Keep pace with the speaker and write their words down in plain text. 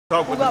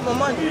Talk with got my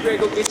money? At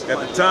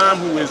the time,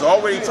 who is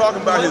already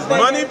talking about his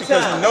money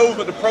because he knows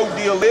what the pro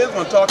deal is. I'm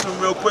going to talk to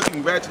him real quick.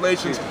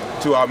 Congratulations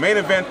to our main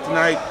event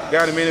tonight.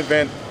 Got the main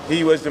event.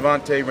 He was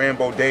Gervonta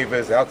Rambo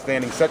Davis.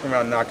 Outstanding second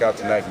round knockout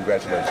tonight.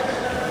 Congratulations.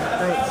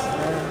 Thanks,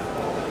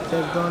 man.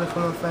 Just doing it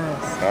for my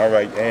fans. All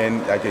right,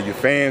 and your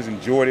fans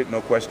enjoyed it,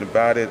 no question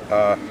about it.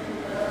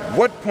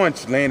 What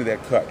punch landed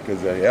that cut?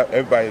 Because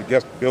everybody, I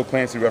guess Bill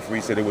Clancy,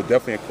 referee, said it was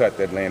definitely a cut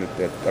that landed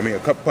that. I mean, a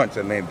punch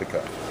that landed the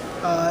cut.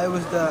 It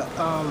was the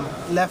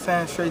left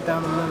hand straight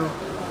down the middle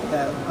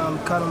that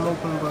cut him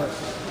open, but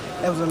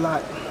it was a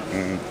lot.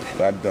 A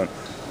lot done.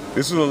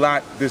 This was a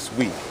lot this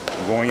week.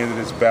 Going into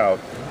this bout,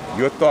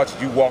 your thoughts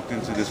as you walked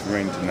into this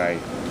ring tonight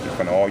in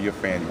front of all your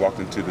fans. You walked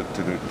into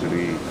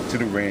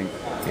the ring,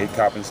 hit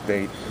Coppin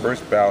State,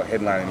 first bout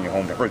headlining in your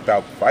hometown, first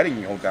bout fighting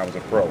in your hometown as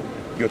a pro.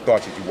 Your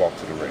thoughts as you walked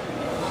to the ring?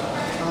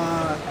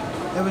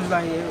 It was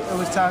like it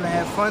was time to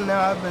have fun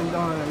now. I've been doing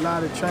a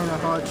lot of training,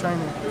 hard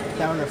training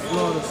down in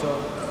Florida, so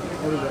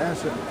it was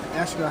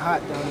extra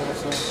hot down there.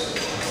 So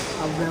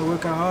I've been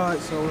working hard.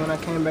 So when I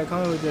came back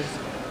home, it was just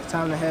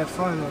time to have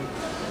fun. And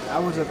I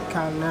was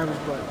kind of nervous,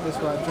 but that's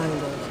what I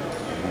dreamed of.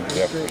 So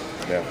Definitely.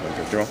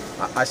 Jerome?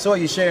 I saw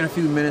you sharing a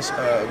few minutes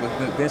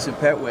with Vincent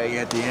Petway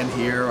at the end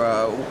here.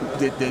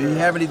 Did he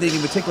have anything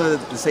in particular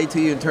to say to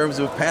you in terms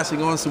of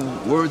passing on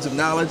some words of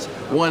knowledge,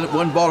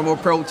 one Baltimore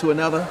pro to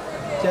another?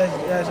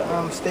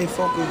 Just stay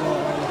focused on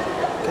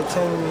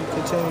continue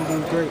to do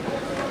great.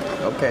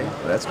 Okay,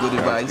 that's good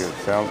advice.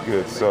 Sounds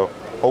good. So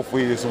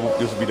hopefully this will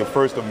be the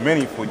first of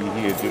many for you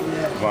here,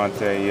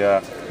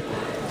 Gervonta.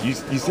 You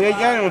said you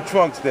got on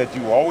trunks that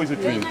you were always a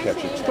dream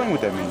catcher. Explain what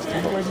that means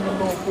to folks.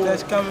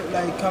 That's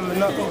coming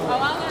up,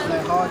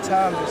 like hard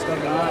times and stuff,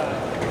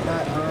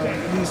 not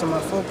losing my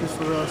focus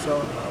for real.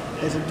 So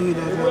there's a dude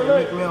that's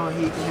Rick Mill,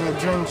 he had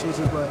dream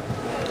chasing, but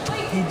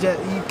he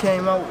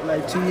came out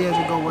like 2 years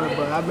ago with it,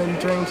 but I've been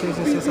dream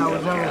chasing since I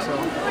was young, so I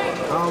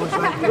always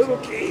liked this.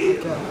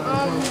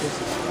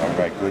 All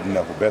right, good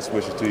enough. Well, best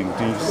wishes to you and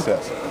continued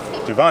success.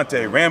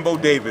 Gervonta Rambo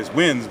Davis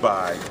wins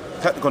by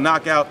technical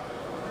knockout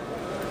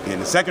in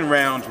the second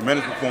round.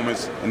 Tremendous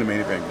performance in the main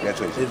event.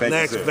 Congratulations. His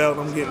next belt,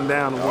 I'm getting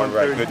down to 132. All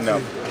right, good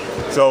enough.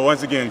 So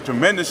once again,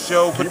 tremendous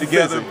show put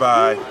together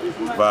by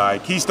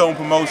Keystone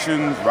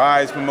Promotions,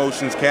 Rise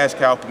Promotions, Cash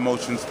Cow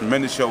Promotions.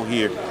 Tremendous show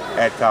here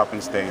at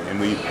Coppin State. And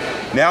we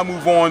now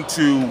move on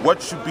to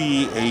what should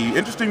be an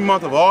interesting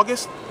month of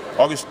August.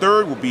 August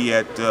 3rd will be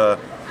at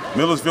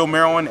Millersville,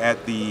 Maryland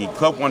at the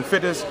Club One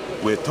Fitness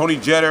with Tony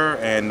Jeter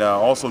and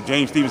also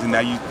James Stevenson.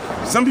 Now,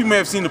 some people may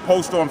have seen the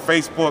post on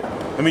Facebook.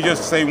 Let me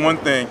just say one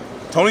thing.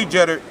 Tony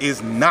Jeter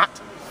is not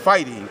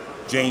fighting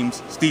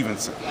James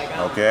Stevenson,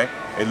 okay?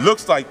 It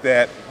looks like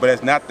that, but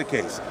that's not the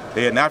case.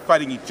 They are not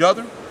fighting each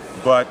other,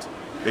 but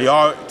they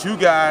are two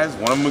guys,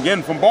 one of them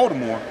again from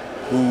Baltimore,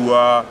 who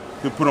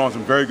could put on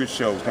some very good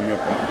shows coming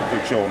up on a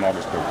good show on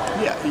August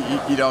 3rd. Yeah,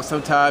 you know,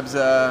 sometimes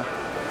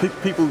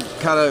people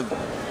kind of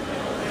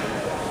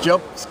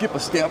skip a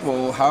step,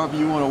 or however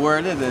you want to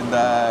word it, and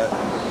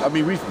I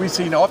mean, we've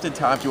seen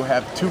oftentimes you'll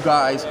have two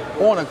guys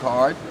on a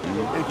card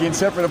against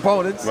separate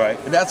opponents, right?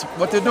 And that's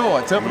what they're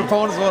doing, separate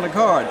opponents on the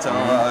card. So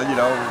you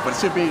know, but it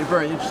should be a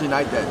very interesting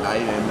night that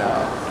night, and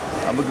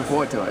I'm looking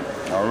forward to it.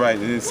 All right,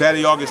 and then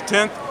Saturday, August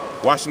 10th,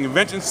 Washington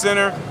Convention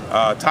Center.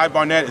 Ty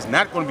Barnett is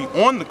not going to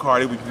be on the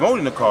card; he'll be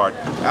promoting the card.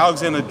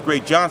 Alexander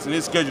Great Johnson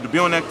is scheduled to be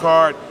on that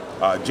card.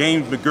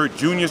 James McGirt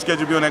Jr. is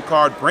scheduled to be on that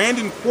card.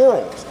 Brandon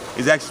Quarles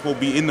is actually supposed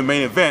to be in the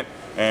main event,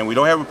 and we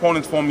don't have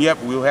opponents for him yet,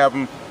 but we'll have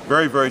them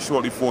very, very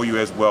shortly for you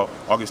as well,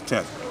 August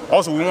 10th.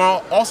 Also, we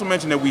want to also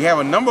mention that we have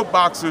a number of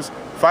boxers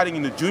fighting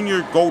in the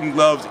Junior Golden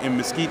Gloves in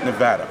Mesquite,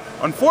 Nevada.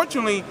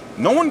 Unfortunately,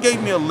 no one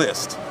gave me a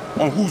list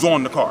on who's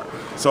on the card.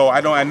 So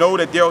I know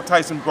that Daryl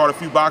Tyson brought a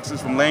few boxers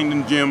from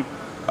Langdon Gym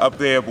up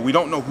there, but we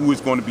don't know who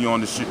is going to be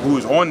on who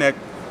is in that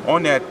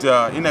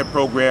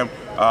program.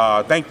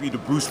 Thank you to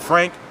Bruce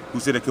Frank, who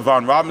said that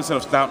Kevon Robinson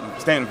of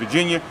Stanton,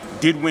 Virginia,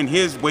 did win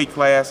his weight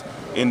class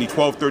in the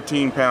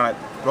 12-13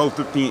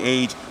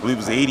 age. I believe it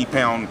was the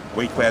 80-pound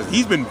weight class.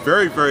 He's been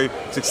very, very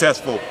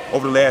successful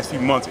over the last few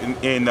months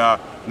in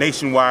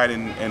nationwide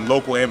and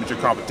local amateur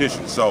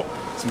competitions. So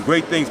some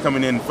great things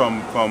coming in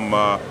from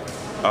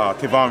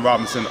Kevon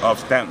Robinson of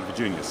Stanton,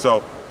 Virginia.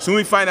 So soon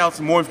we find out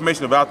some more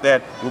information about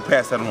that, we'll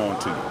pass that along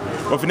to you.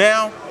 But for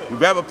now, we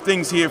wrap up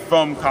things here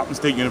from Coppin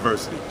State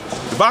University.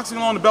 The Boxing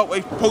Along the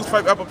Beltway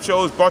post-fight wrap-up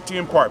show is brought to you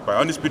in part by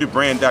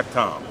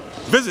UndisputedBrand.com.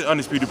 Visit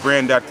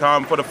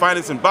UndisputedBrand.com for the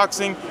finest in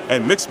boxing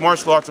and mixed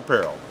martial arts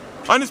apparel.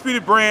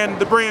 Undisputed Brand,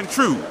 the brand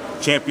true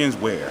champions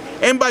wear.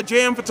 And by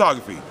JM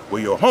Photography,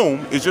 where your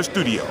home is your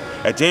studio,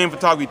 at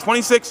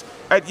jmphotography26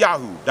 at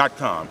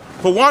yahoo.com.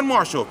 For Juan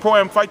Marshall,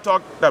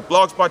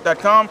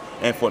 ProAmFightTalk.blogspot.com,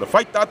 and for the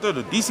Fight Doctor,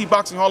 the DC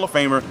Boxing Hall of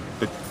Famer,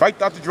 the Fight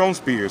Dr. Jerome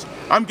Spears,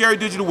 I'm Gary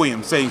Digital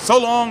Williams saying so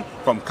long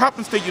from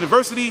Coppin State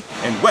University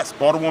in West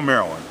Baltimore,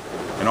 Maryland.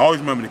 And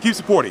always remember to keep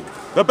supporting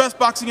the best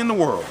boxing in the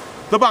world,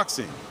 the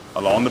Boxing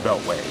Along the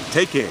Beltway.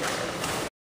 Take care.